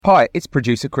Hi, it's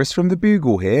producer Chris from The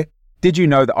Bugle here. Did you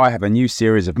know that I have a new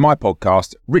series of my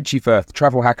podcast, Richie Firth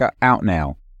Travel Hacker, out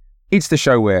now? It's the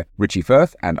show where Richie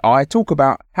Firth and I talk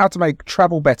about how to make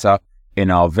travel better in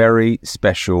our very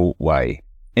special way.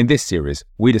 In this series,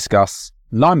 we discuss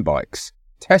Lime bikes,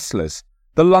 Teslas,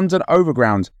 the London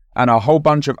Overground, and a whole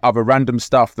bunch of other random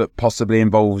stuff that possibly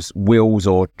involves wheels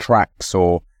or tracks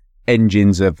or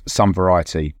engines of some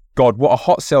variety. God, what a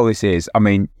hot sell this is. I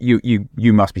mean,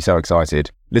 you must be so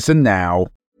excited. Listen now.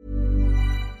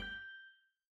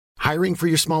 Hiring for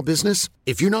your small business?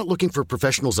 If you're not looking for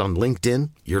professionals on LinkedIn,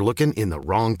 you're looking in the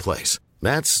wrong place.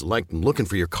 That's like looking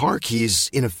for your car keys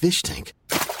in a fish tank.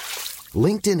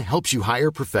 LinkedIn helps you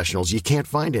hire professionals you can't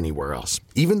find anywhere else,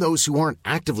 even those who aren't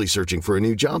actively searching for a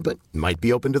new job but might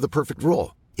be open to the perfect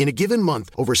role. In a given month,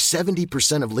 over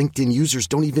 70% of LinkedIn users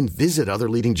don't even visit other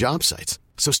leading job sites.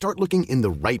 So start looking in the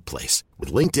right place.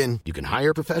 With LinkedIn, you can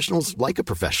hire professionals like a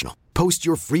professional. Post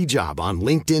your free job on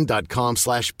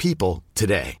linkedin.com/people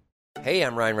today. Hey,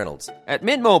 I'm Ryan Reynolds. At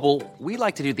Mint Mobile, we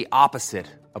like to do the opposite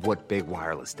of what Big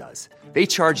Wireless does. They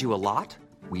charge you a lot,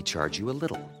 we charge you a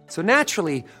little. So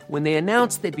naturally, when they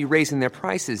announced they'd be raising their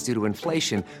prices due to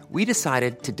inflation, we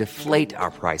decided to deflate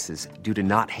our prices due to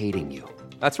not hating you.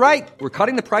 That's right. We're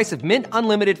cutting the price of Mint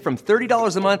Unlimited from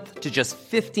 $30 a month to just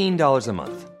 $15 a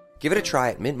month. Give it a try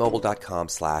at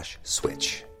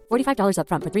mintmobile.com/switch. $45 up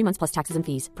front for 3 months plus taxes and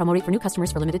fees. Promo rate for new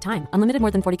customers for limited time. Unlimited more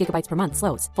than 40 gigabytes per month.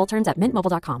 Slows full terms at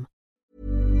mintmobile.com.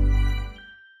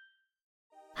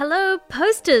 Hello,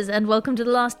 posters, and welcome to The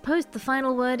Last Post, the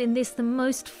final word in this, the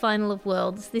most final of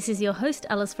worlds. This is your host,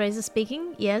 Alice Fraser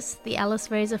speaking. Yes, the Alice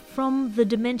Fraser from the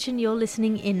dimension you're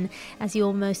listening in. As you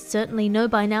all most certainly know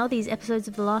by now, these episodes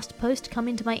of The Last Post come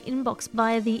into my inbox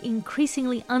via the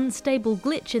increasingly unstable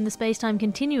glitch in the space-time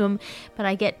continuum, but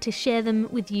I get to share them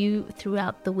with you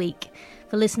throughout the week.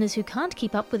 For listeners who can't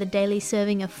keep up with a daily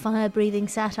serving of fire-breathing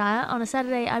satire, on a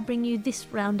Saturday I bring you this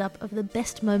roundup of the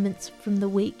best moments from the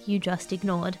week you just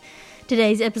ignored.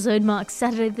 Today's episode marks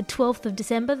Saturday the 12th of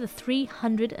December, the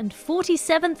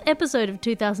 347th episode of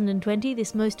 2020,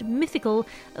 this most mythical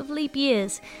of leap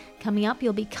years. Coming up,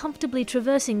 you'll be comfortably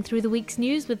traversing through the week's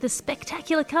news with the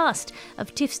spectacular cast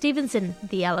of Tiff Stevenson,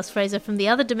 the Alice Fraser from the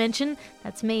other dimension,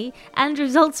 that's me, Andrew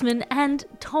Zaltzman, and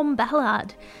Tom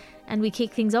Ballard. And we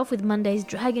kick things off with Monday's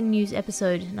Dragon News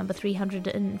episode, number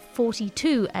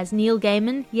 342, as Neil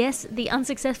Gaiman, yes, the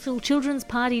unsuccessful Children's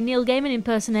Party Neil Gaiman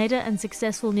impersonator and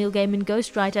successful Neil Gaiman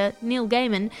ghostwriter Neil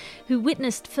Gaiman, who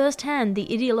witnessed firsthand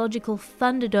the ideological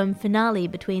Thunderdome finale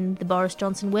between the Boris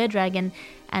Johnson Weredragon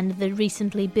and the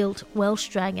recently built Welsh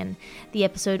Dragon. The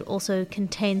episode also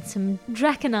contained some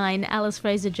draconine Alice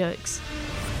Fraser jokes.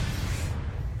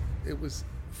 It was,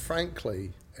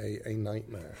 frankly, a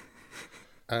nightmare.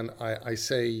 And I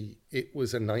say it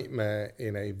was a nightmare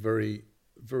in a very,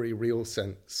 very real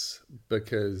sense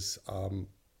because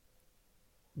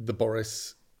the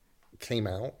Boris came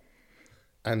out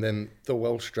and then the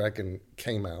Welsh Dragon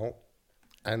came out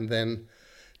and then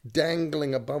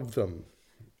dangling above them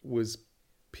was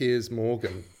Piers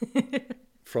Morgan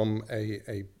from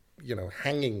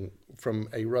hanging from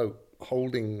a rope,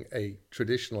 holding a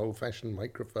traditional old-fashioned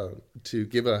microphone to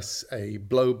give us a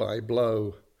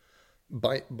blow-by-blow,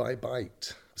 bite by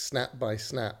bite, snap by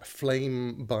snap,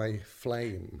 flame by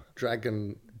flame,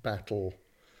 dragon battle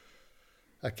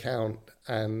account.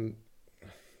 And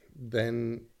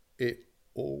then it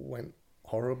all went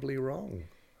horribly wrong.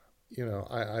 You know,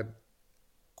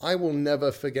 I will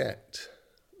never forget,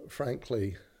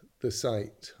 frankly, the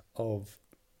sight of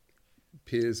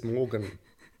Piers Morgan,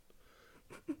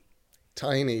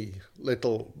 tiny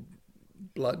little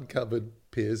blood-covered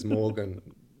Piers Morgan,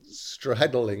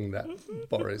 straddling that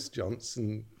Boris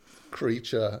Johnson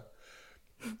creature,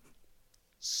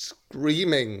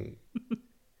 screaming,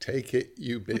 "Take it,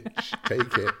 you bitch,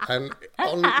 take it." And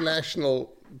on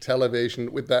national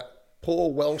television with that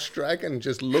poor Welsh dragon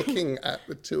just looking at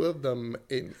the two of them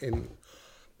in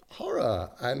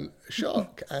horror and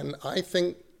shock. And I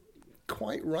think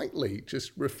quite rightly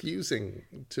just refusing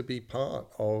to be part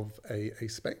of a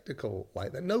spectacle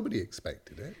like that. Nobody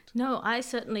expected it. No, I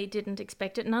certainly didn't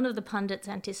expect it. None of the pundits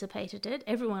anticipated it.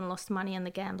 Everyone lost money on the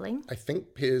gambling. I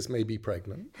think Piers may be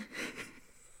pregnant.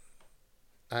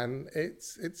 And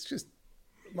it's just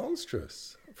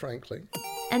monstrous, frankly.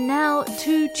 And now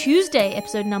to Tuesday,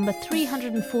 episode number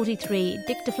 343.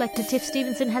 Dick Deflector Tiff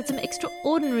Stevenson had some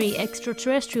extraordinary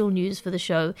extraterrestrial news for the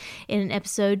show in an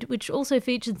episode which also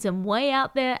featured some way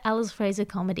out there Alice Fraser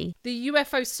comedy. The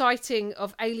UFO sighting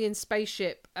of alien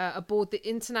spaceship aboard the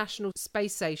International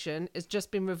Space Station has just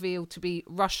been revealed to be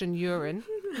Russian urine.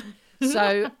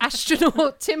 So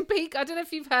astronaut Tim Peake, I don't know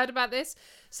if you've heard about this,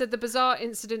 said the bizarre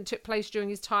incident took place during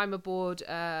his time aboard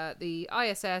the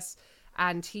ISS,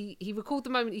 and he recalled the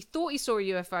moment he thought he saw a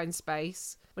UFO in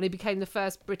space when he became the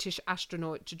first British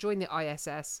astronaut to join the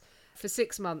ISS for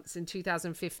 6 months in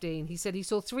 2015. He said he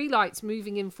saw 3 lights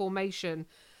moving in formation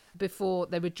before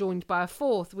they were joined by a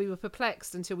 4th. We were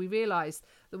perplexed until we realised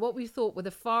that what we thought were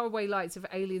the faraway lights of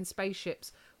alien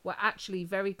spaceships were actually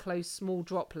very close small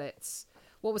droplets.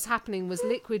 What was happening was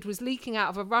liquid was leaking out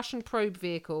of a Russian probe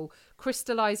vehicle,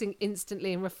 crystallising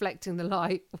instantly and reflecting the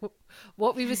light.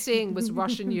 What we were seeing was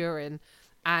Russian urine,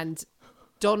 and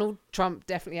Donald Trump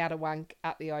definitely had a wank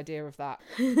at the idea of that.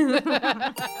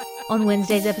 On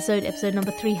Wednesday's episode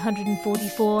number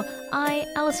 344, I,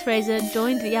 Alice Fraser,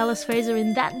 joined the Alice Fraser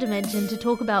in that dimension to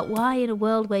talk about why in a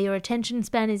world where your attention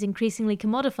span is increasingly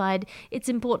commodified, it's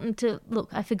important to... Look,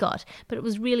 I forgot, but it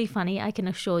was really funny, I can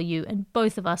assure you, and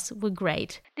both of us were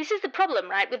great. This is the problem,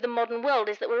 right, with the modern world,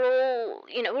 is that we're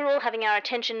all having our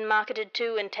attention marketed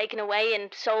to and taken away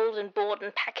and sold and bought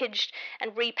and packaged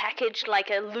and repackaged like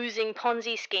a losing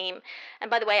Ponzi scheme. And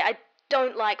by the way, I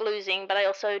don't like losing, but I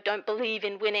also don't believe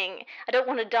in winning. I don't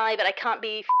want to die, but I can't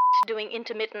be doing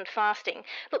intermittent fasting.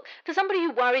 Look, for somebody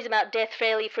who worries about death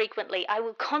fairly frequently, I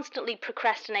will constantly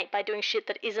procrastinate by doing shit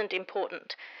that isn't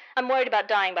important. I'm worried about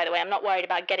dying, by the way. I'm not worried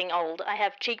about getting old. I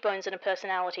have cheekbones and a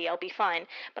personality. I'll be fine.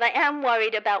 But I am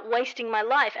worried about wasting my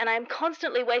life, and I am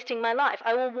constantly wasting my life.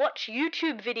 I will watch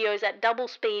YouTube videos at double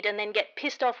speed and then get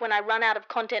pissed off when I run out of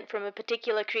content from a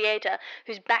particular creator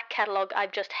whose back catalogue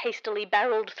I've just hastily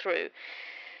barreled through.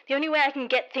 The only way I can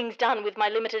get things done with my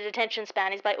limited attention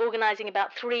span is by organising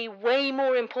about 3 way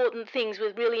more important things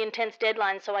with really intense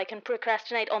deadlines so I can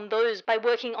procrastinate on those by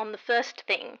working on the first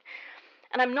thing.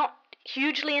 And I'm not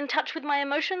hugely in touch with my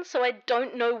emotions, so I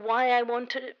don't know why I want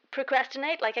to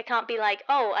procrastinate. Like, I can't be like,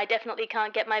 oh, I definitely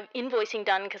can't get my invoicing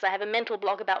done because I have a mental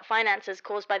block about finances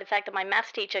caused by the fact that my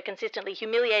maths teacher consistently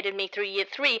humiliated me through year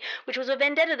 3, which was a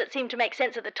vendetta that seemed to make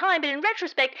sense at the time, but in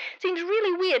retrospect seems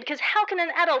really weird, because how can an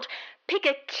adult pick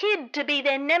a kid to be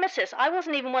their nemesis? I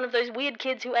wasn't even one of those weird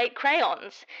kids who ate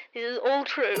crayons. This is all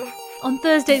true. On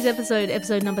Thursday's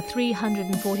episode number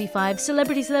 345,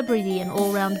 Celebrity, an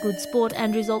all-round good sport,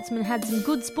 Andrew Zaltzman had some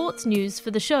good sports news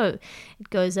for the show. It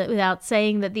goes without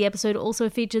saying that the episode also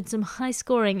featured some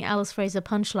high-scoring Alice Fraser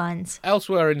punchlines.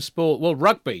 Elsewhere in sport, well,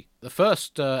 rugby. The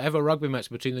first ever rugby match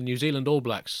between the New Zealand All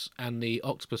Blacks and the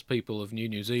Octopus people of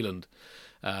New Zealand,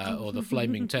 or the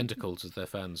Flaming Tentacles, as their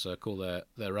fans call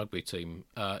their rugby team,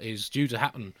 is due to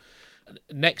happen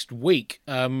next week.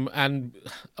 And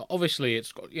obviously,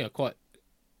 it's quite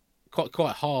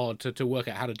hard to work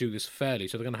out how to do this fairly.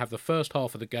 So they're going to have the first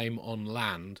half of the game on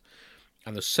land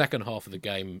and the second half of the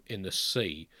game in the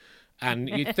sea. And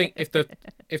you'd think if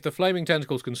the Flaming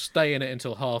Tentacles can stay in it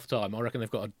until half-time, I reckon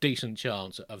they've got a decent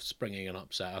chance of springing an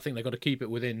upset. I think they've got to keep it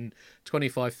within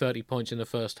 25, 30 points in the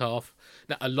first half.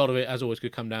 Now, a lot of it, as always,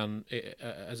 could come down,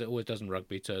 as it always does in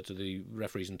rugby, to the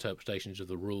referee's interpretations of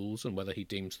the rules and whether he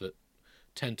deems that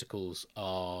tentacles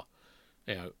are,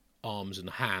 arms and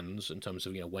hands, in terms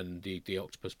of when the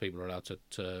octopus people are allowed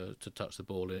to touch the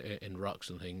ball in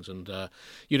rucks and things. And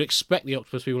you'd expect the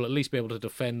octopus people at least be able to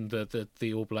defend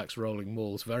the All Blacks rolling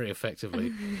mauls very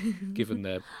effectively, given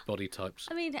their body types.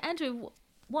 I mean, Andrew,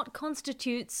 what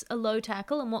constitutes a low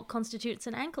tackle and what constitutes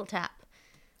an ankle tap?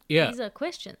 Yeah, these are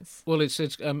questions. Well, it's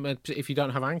if you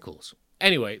don't have ankles.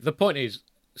 Anyway, the point is,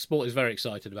 sport is very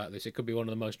excited about this. It could be one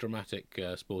of the most dramatic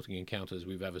sporting encounters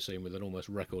we've ever seen, with an almost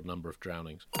record number of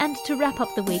drownings. And to wrap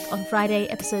up the week, on Friday,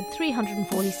 episode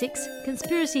 346,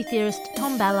 conspiracy theorist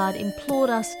Tom Ballard implored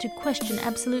us to question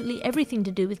absolutely everything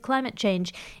to do with climate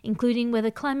change, including whether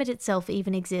climate itself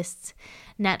even exists.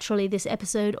 Naturally, this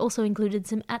episode also included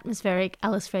some atmospheric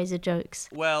Alice Fraser jokes.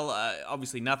 Well,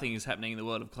 obviously nothing is happening in the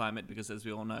world of climate because, as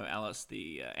we all know, Alice,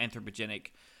 the anthropogenic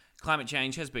climate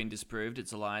change has been disproved.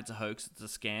 It's a lie, it's a hoax, it's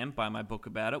a scam. Buy my book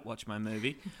about it, watch my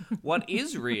movie. What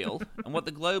is real, and what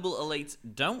the global elites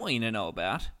don't want you to know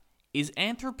about, is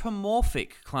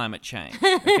anthropomorphic climate change.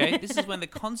 Okay? This is when the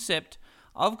concept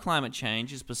of climate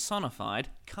change is personified,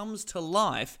 comes to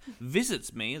life,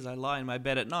 visits me as I lie in my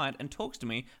bed at night, and talks to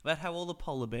me about how all the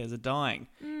polar bears are dying.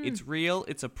 It's real,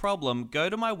 it's a problem.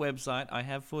 Go to my website, I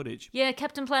have footage. Yeah,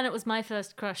 Captain Planet was my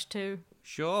first crush too.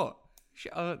 Sure.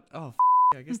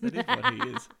 I guess that is what he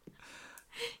is.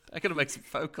 I gotta make some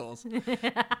phone calls.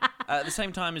 At the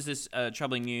same time as this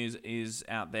troubling news is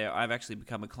out there, I've actually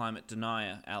become a climate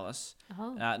denier, Alice.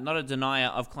 Oh. Not a denier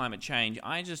of climate change.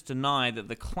 I just deny that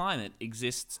the climate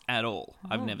exists at all. Oh.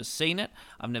 I've never seen it.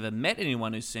 I've never met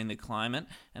anyone who's seen the climate,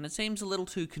 and it seems a little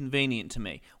too convenient to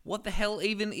me. What the hell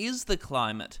even is the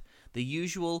climate? the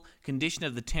usual condition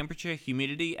of the temperature,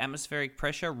 humidity, atmospheric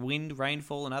pressure, wind,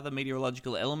 rainfall, and other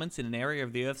meteorological elements in an area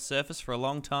of the Earth's surface for a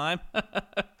long time?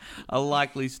 A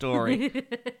likely story.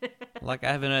 Like,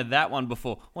 I haven't heard that one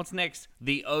before. What's next?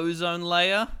 The ozone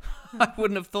layer? I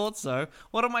wouldn't have thought so.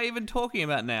 What am I even talking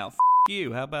about now? F***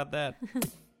 you. How about that?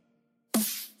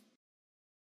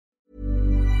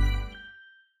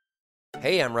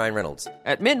 Hey, I'm Ryan Reynolds.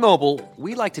 At Mint Mobile,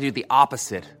 we like to do the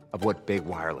opposite of what Big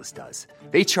Wireless does.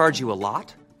 They charge you a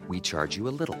lot, we charge you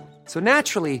a little. So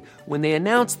naturally, when they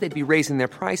announced they'd be raising their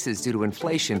prices due to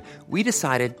inflation, we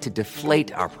decided to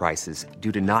deflate our prices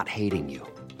due to not hating you.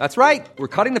 That's right. We're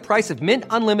cutting the price of Mint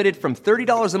Unlimited from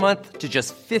 $30 a month to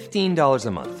just $15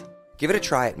 a month. Give it a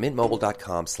try at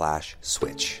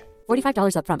mintmobile.com/switch.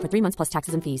 $45 up front for 3 months plus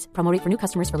taxes and fees. Promo rate for new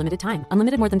customers for limited time.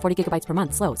 Unlimited more than 40 gigabytes per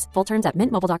month. Slows full terms at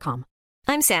mintmobile.com.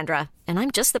 I'm Sandra, and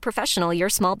I'm just the professional your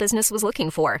small business was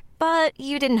looking for. But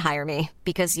you didn't hire me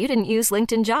because you didn't use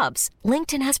LinkedIn Jobs.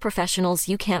 LinkedIn has professionals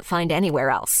you can't find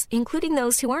anywhere else, including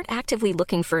those who aren't actively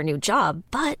looking for a new job,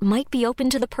 but might be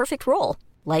open to the perfect role,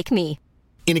 like me.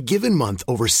 In a given month,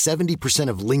 over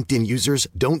 70% of LinkedIn users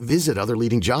don't visit other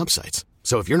leading job sites.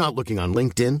 So if you're not looking on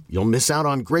LinkedIn, you'll miss out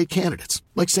on great candidates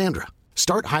like Sandra.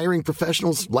 Start hiring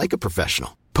professionals like a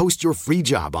professional. Post your free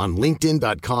job on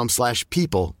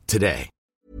linkedin.com/people today.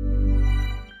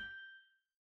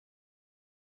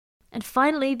 And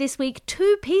finally, this week,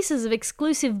 2 pieces of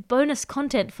exclusive bonus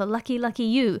content for Lucky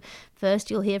You.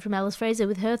 First, you'll hear from Alice Fraser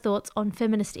with her thoughts on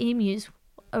feminist emus.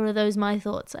 Or are those my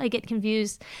thoughts? I get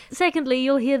confused. Secondly,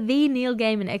 you'll hear the Neil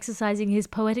Gaiman exercising his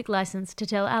poetic license to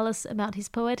tell Alice about his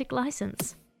poetic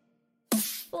license.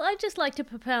 Well, I'd just like to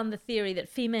propound the theory that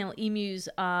female emus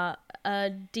are a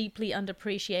deeply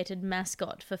underappreciated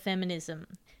mascot for feminism.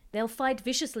 They'll fight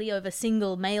viciously over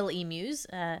single male emus,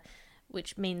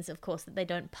 which means, of course, that they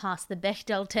don't pass the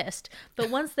Bechdel test. But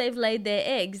once they've laid their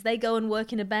eggs, they go and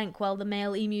work in a bank while the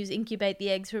male emus incubate the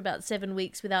eggs for about 7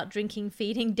 weeks without drinking,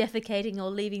 feeding, defecating, or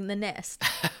leaving the nest.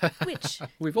 Which,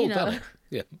 We've all done it.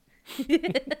 Yeah.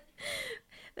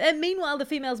 And meanwhile, the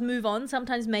females move on,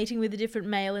 sometimes mating with a different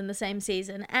male in the same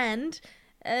season, and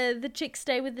the chicks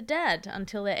stay with the dad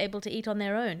until they're able to eat on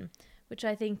their own, which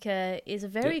I think is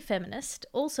very feminist.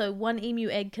 Also, 1 emu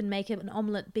egg can make an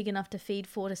omelette big enough to feed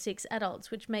 4 to 6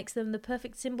 adults, which makes them the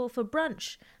perfect symbol for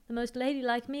brunch, the most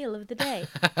ladylike meal of the day.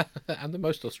 And the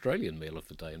most Australian meal of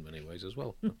the day in many ways as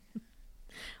well.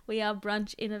 We are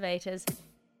brunch innovators.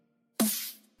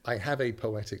 I have a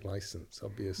poetic license,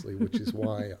 obviously, which is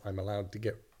why I'm allowed to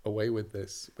get away with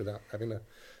this without having to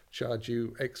charge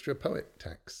you extra poet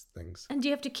tax things. And do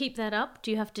you have to keep that up? Do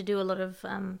you have to do a lot of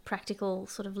practical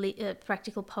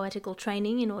poetical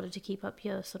training in order to keep up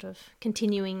your sort of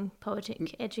continuing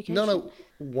poetic education? No.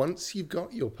 Once you've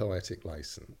got your poetic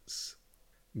license,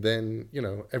 then,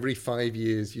 every 5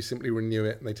 years you simply renew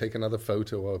it and they take another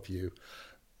photo of you.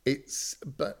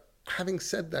 But having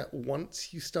said that,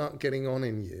 once you start getting on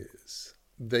in years,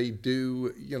 they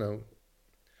do,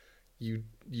 you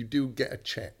do get a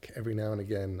check every now and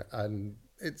again, and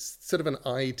it's sort of an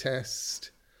eye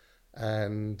test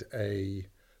and a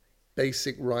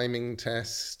basic rhyming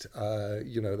test.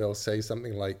 They'll say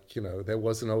something like, there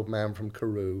was an old man from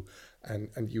Carew, and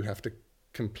you have to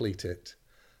complete it.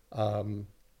 And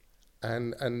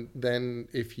then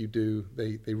if you do,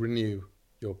 they renew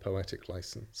your poetic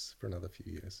license for another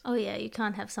few years. Oh yeah, you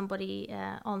can't have somebody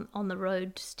on the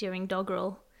road steering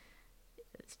doggerel.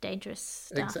 It's dangerous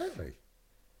stuff. Exactly.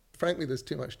 Frankly, there's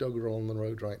too much doggerel on the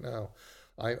road right now.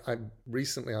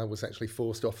 Recently I was actually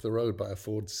forced off the road by a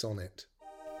Ford Sonnet.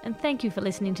 And thank you for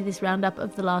listening to this roundup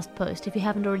of The Last Post. If you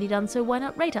haven't already done so, why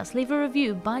not rate us, leave a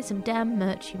review, buy some damn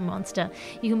merch, you monster.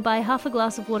 You can buy Half a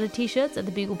Glass of Water t-shirts at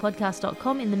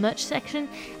thebuglepodcast.com in the merch section,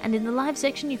 and in the live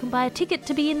section you can buy a ticket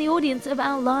to be in the audience of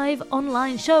our live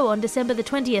online show on December the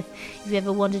 20th. If you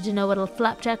ever wanted to know what a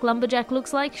flapjack lumberjack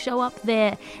looks like, show up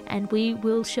there, and we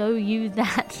will show you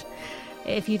that.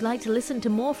 If you'd like to listen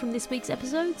to more from this week's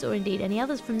episodes, or indeed any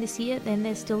others from this year, then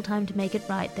there's still time to make it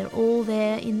right. They're all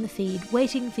there in the feed,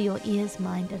 waiting for your ears,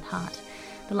 mind and heart.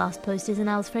 The Last Post is an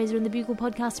Alice Fraser and the Bugle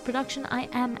podcast production. I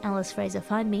am Alice Fraser.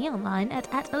 Find me online at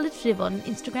alliterative on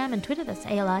Instagram and Twitter. That's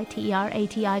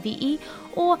ALITERATIVE.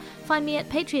 Or find me at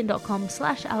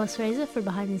patreon.com/Alice Fraser for a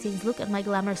behind-the-scenes look at my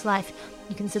glamorous life.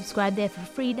 You can subscribe there for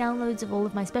free downloads of all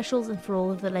of my specials and for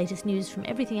all of the latest news from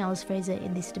everything Alice Fraser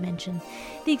in this dimension.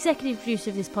 The executive producer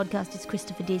of this podcast is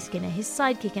Christopher D. Skinner. His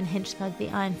sidekick and henchthug, the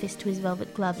iron fist to his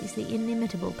velvet glove, is the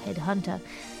inimitable Ped Hunter.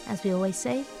 As we always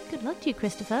say, good luck to you,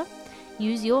 Christopher.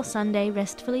 Use your Sunday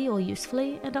restfully or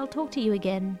usefully, and I'll talk to you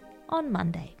again on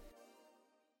Monday.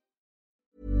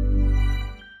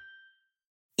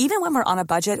 Even Even when we're on a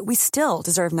budget, we still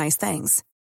deserve nice things.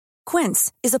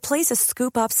 Quince is a place to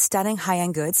scoop up stunning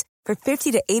high-end goods for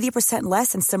 50 to 80%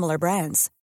 less than similar brands.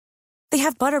 They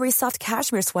have buttery soft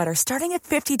cashmere sweaters starting at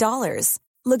 $50,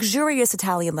 luxurious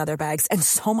Italian leather bags, and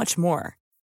so much more.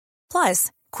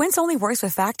 Plus, Quince only works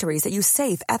with factories that use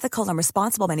safe, ethical, and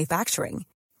responsible manufacturing.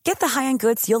 Get the high-end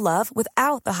goods you'll love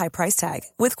without the high price tag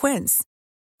with Quince.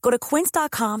 Go to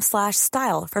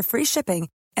quince.com/style for free shipping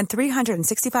and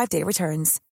 365-day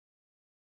returns.